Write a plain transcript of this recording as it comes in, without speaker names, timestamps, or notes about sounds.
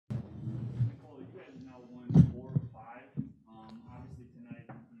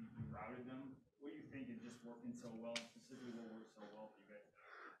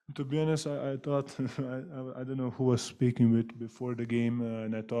To be honest, I thought I don't know who was speaking with before the game,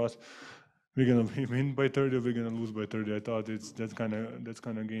 and I thought we're gonna win by 30 or we're gonna lose by 30. I thought it's that kind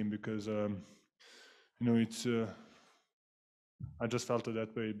of game because it's I just felt it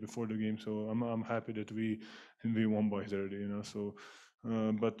that way before the game, so I'm happy that we won by 30. So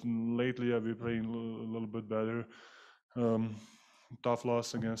but lately we're playing a little bit better. Um, Tough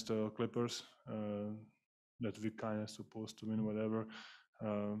loss against the Clippers that we kind of supposed to win, whatever.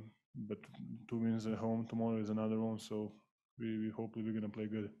 But 2 wins at home tomorrow is another one, so we hopefully we're gonna play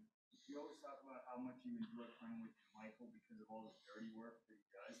good. You always talk about how much you enjoy playing with Michael because of all the dirty work that he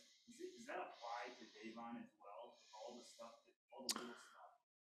does. Does that apply to Davon as well? All the stuff, all the little stuff.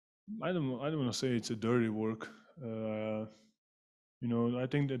 I don't want to say it's a dirty work. Uh, I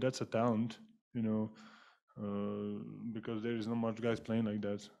think that's a talent. You know, because there is not much guys playing like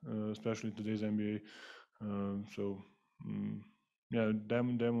that, especially today's NBA. So mm, yeah,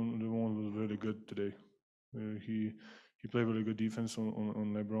 Damon was really good today. He played really good defense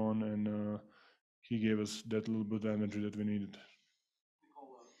on LeBron, and he gave us that little bit of energy that we needed.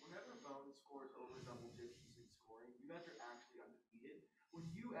 Nikola, whenever Bone scores over double digits in scoring, you guys are actually undefeated. When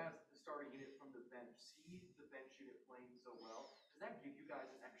you, as the starting unit from the bench, see the bench unit playing so well, does that give you guys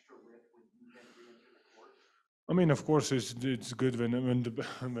an extra lift when you then re-enter the court? I mean, of course, it's good when the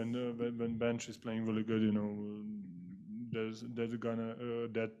when bench is playing really good. There's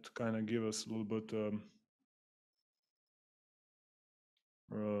that kind of give us a little bit,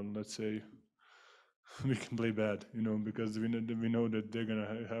 let's say, we can play bad, because we know that they're gonna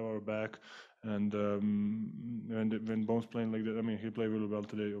have our back, and when Bones playing like that, I mean, he played really well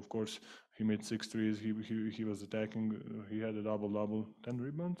today. Of course, he made 6 threes. He was attacking. He had a double double, 10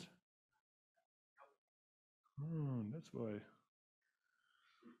 rebounds. Oh, that's why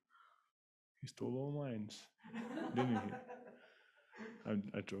he stole all mines, didn't he? I'm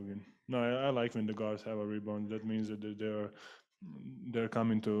joking. No, I like when the guards have a rebound. That means that they're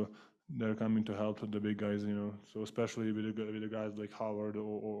coming to they're coming to help the big guys. So especially with the guys like Howard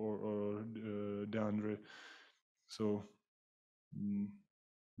or DeAndre. So mm,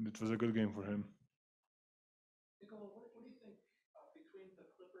 it was a good game for him. Nikola, what do you think between the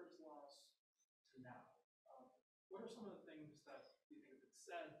Clippers loss to now? Um, what are some of the things that you think have been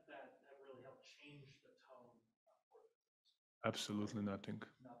said that have really helped change the tone for the Clippers? Absolutely nothing.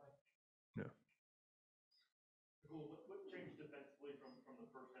 Nothing. Yeah. Cool. What changed defensively from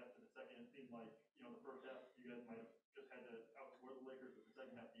the first half to the second? It seemed like the first half you guys might have just had to outscore the Lakers, but the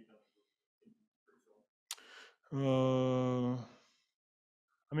second half defense was pretty strong. Uh,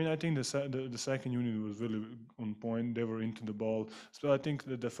 I mean, I think the second unit was really on point. They were into the ball. So I think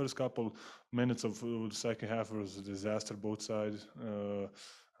that the first couple minutes of the second half was a disaster, both sides.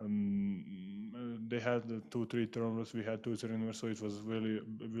 They had the 2-3 turnovers. We had 2 turnovers, so it was really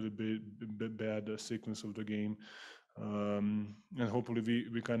bad sequence of the game. And hopefully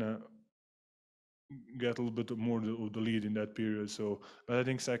we kind of get a little bit more of the lead in that period. So, but I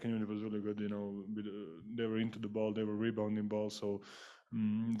think second unit was really good. They were into the ball, they were rebounding ball. So,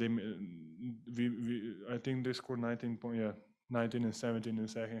 they we I think they scored 19 point. Yeah, 19 and 17 in the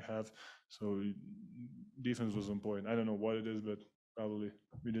second half. So defense was on point. I don't know what it is, but probably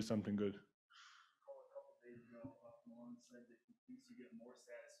we did something good. A couple days ago, Malone said that he thinks you get more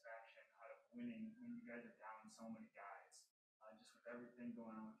satisfaction out of winning when you guys are down so many guys, just with everything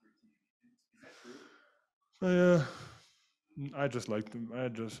going on with your team. Is that true? Yeah, I just like them.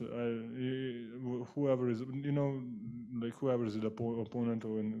 Whoever is, like whoever is the opponent,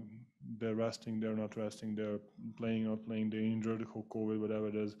 or when they're resting, they're not resting, they're playing, not playing, they injured, COVID, whatever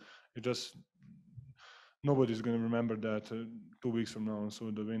it is. It just nobody's gonna remember that 2 weeks from now.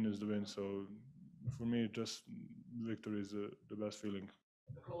 So the win is the win. So for me, just victory is the best feeling.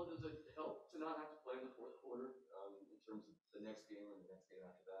 Nikola, does it help to not have to play in the fourth quarter in terms of the next game and the next game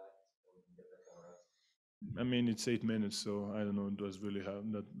after that, and we can get that kind of rest? I mean, it's 8 minutes, so I don't know. Does really help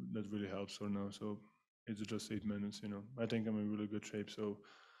that really helps or no? So it's just 8 minutes. I think I'm in really good shape. So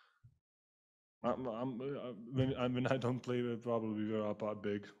when I don't play, probably we're up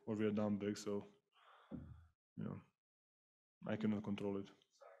big or we're down big. So you know, I cannot control it.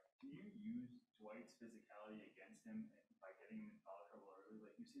 Sorry. Can you use Dwight's physicality against him by getting him in foul trouble early?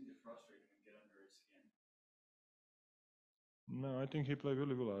 Like you seem to frustrate him and get under his skin. No, I think he played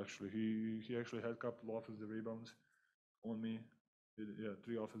really well actually. He actually had a couple of offensive rebounds on me. Yeah,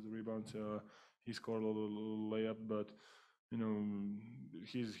 3 offensive rebounds. He scored a little layup, but you know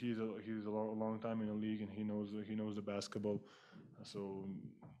he's a long time in the league and he knows the basketball. So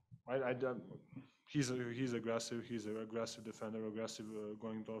I he's aggressive. He's an aggressive defender, aggressive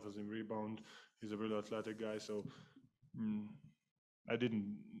going to offensive rebound. He's a really athletic guy. So mm, I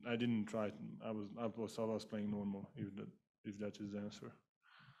didn't try. I was playing normal. If that is the answer.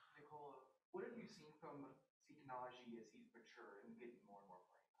 Nikola, what have you seen from Sikanaji as he's mature and getting more and more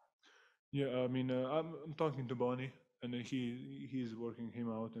playing time? Yeah, I mean, I'm talking to Bonnie, and he's working him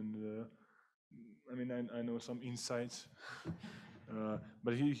out, and I mean, I know some insights,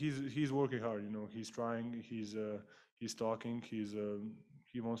 but he's working hard. He's trying. He's talking.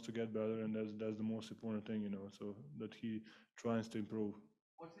 He wants to get better, and that's the most important thing. So that he tries to improve.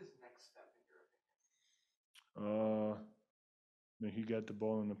 What's his next step in your opinion? When he get the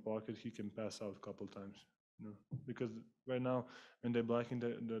ball in the pocket, he can pass out a couple times. Because right now when they're blocking,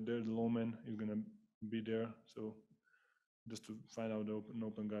 the low man is gonna be there. So just to find out an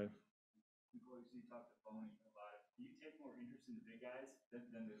open guy. Nikola, you talked to Boney a lot. Do you take more interest in the big guys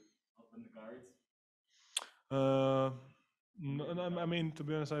than the guards? No, I mean, to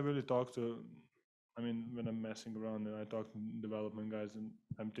be honest, I really talk to. I mean, when I'm messing around, I talk to development guys, and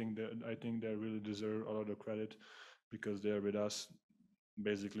I think they really deserve a lot of credit because they're with us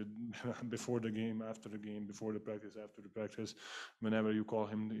basically before the game, after the game, before the practice, after the practice. Whenever you call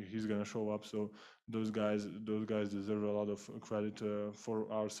him, he's gonna show up. So those guys deserve a lot of credit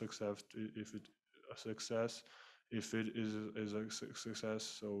for our success. If it a success, if it is a success.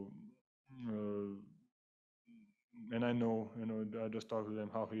 So. Uh, and I know, I just talk to them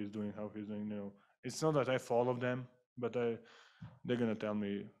how he's doing. It's not that I follow them, but they're gonna tell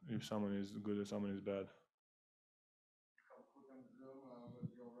me if someone is good or someone is bad.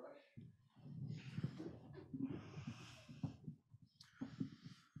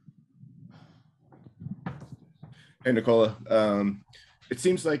 Hey, Nikola. It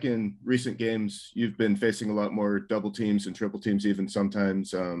seems like in recent games, you've been facing a lot more double teams and triple teams, even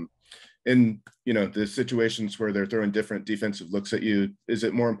sometimes. In the situations where they're throwing different defensive looks at you, is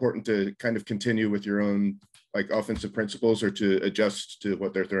it more important to kind of continue with your own offensive principles or to adjust to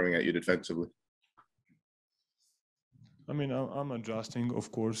what they're throwing at you defensively? I mean, I'm adjusting,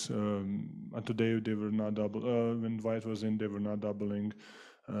 of course. Today they were not double. When White was in, they were not doubling.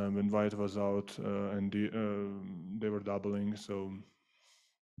 When White was out, and they were doubling. So,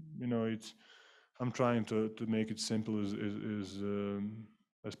 I'm trying to make it simple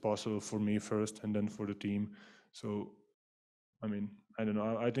as possible for me first, and then for the team. So, I mean, I don't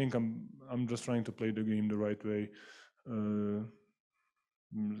know. I think I'm just trying to play the game the right way. Uh,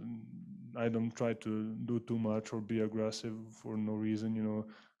 I don't try to do too much or be aggressive for no reason.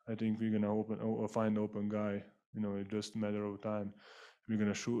 I think we're gonna find open guy. It's just a matter of time. We're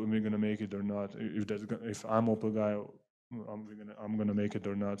gonna shoot and we're gonna make it or not. If I'm open guy, I'm gonna make it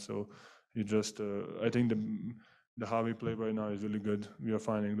or not. So it just I think the how we play right now is really good. We are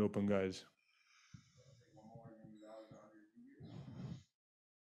finding the open guys.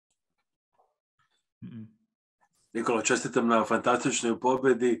 Mm-mm. Nikola, čestitam na fantastičnoj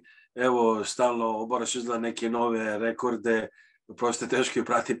pobedi. Evo, stalno obaraš izgleda neke nove rekorde. Prosto je teško je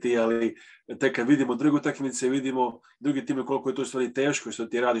pratiti, ali tek kad vidimo drugu utakmice, vidimo drugi time koliko je to stvari teško što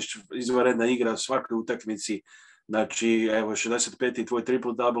ti radiš izvanredna igra svakoj utakmici. Znači, evo, 65. tvoj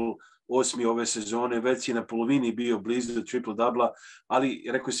triple-double, 8. ove sezone, već si na polovini bio blizu triple-doubla, ali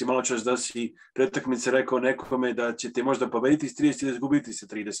rekao si malo čas da si pre utakmice rekao nekome da ćete možda pobediti s 30 ili izgubiti sa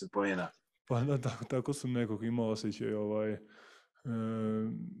 30 poena. Pa da, tako sam nekog imao osjećaj.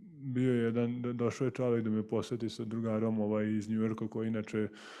 Bio je došao je čovjek da me posjeti sa drugarom iz New Yorka koji inače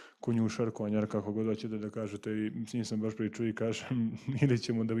konjušar, konjar, kako god hoćete da kažete, i s njim sam baš pričao i kažem ili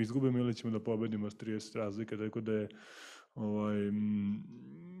ćemo da izgubimo ili ćemo da pobedimo s 30 razlike, tako da je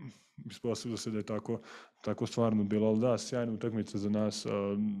ispostavilo se da je tako stvarno bilo, ali da, sjajna utakmica za nas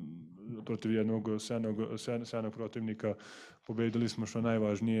protiv jednog sjajnog protivnika. Pobedili smo, što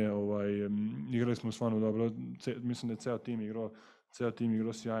najvažnije, igrali smo stvarno dobro. Mislim da je ceo tim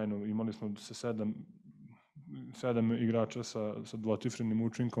igrao sjajno. Imali smo sedam igrača sa dvocifrenim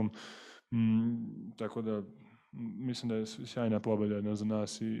učinkom, tako da mislim da je sjajna pobeda za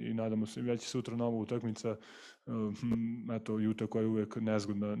nas i nadamo se, već sutra nova utakmica. Eto, Utah koja je uvek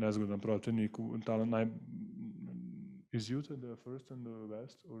nezgodan protivnik. Is Utah the first in the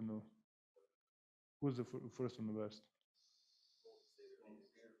West or no? Who's the first in the West?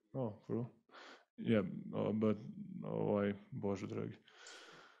 Oh, for real? Yeah, but Bože dragi.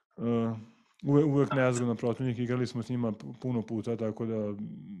 Uvek nezgodan protivnik, igrali smo s njima puno puta, tako da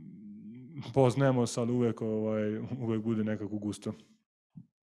poznajemo se, ali uvek bude nekako gusto.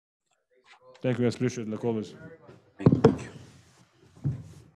 Thank you guys, appreciate the call.